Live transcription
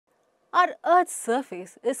Our Earth's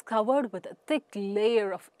surface is covered with a thick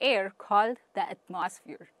layer of air called the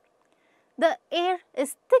atmosphere. The air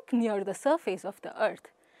is thick near the surface of the Earth.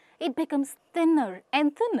 It becomes thinner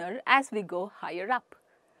and thinner as we go higher up.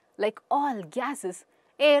 Like all gases,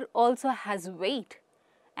 air also has weight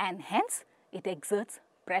and hence it exerts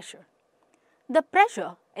pressure. The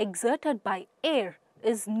pressure exerted by air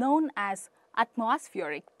is known as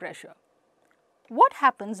atmospheric pressure. What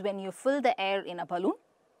happens when you fill the air in a balloon?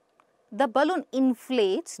 The balloon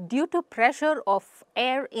inflates due to pressure of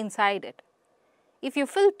air inside it. If you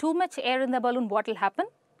fill too much air in the balloon, what will happen?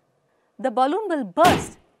 The balloon will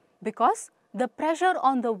burst because the pressure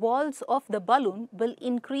on the walls of the balloon will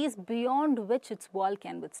increase beyond which its wall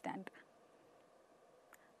can withstand.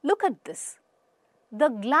 Look at this. The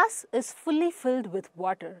glass is fully filled with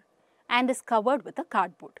water and is covered with a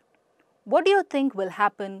cardboard. What do you think will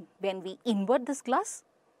happen when we invert this glass?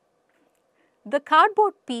 The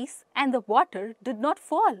cardboard piece and the water did not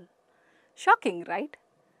fall. Shocking, right?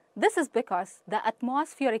 This is because the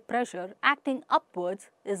atmospheric pressure acting upwards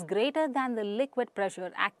is greater than the liquid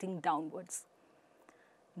pressure acting downwards.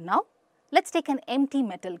 Now, let's take an empty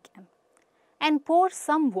metal can and pour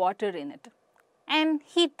some water in it and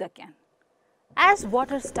heat the can. As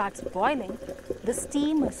water starts boiling, the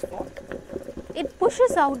steam is formed. It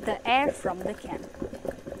pushes out the air from the can.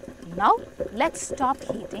 Now, let's stop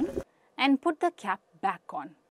heating and put the cap back on.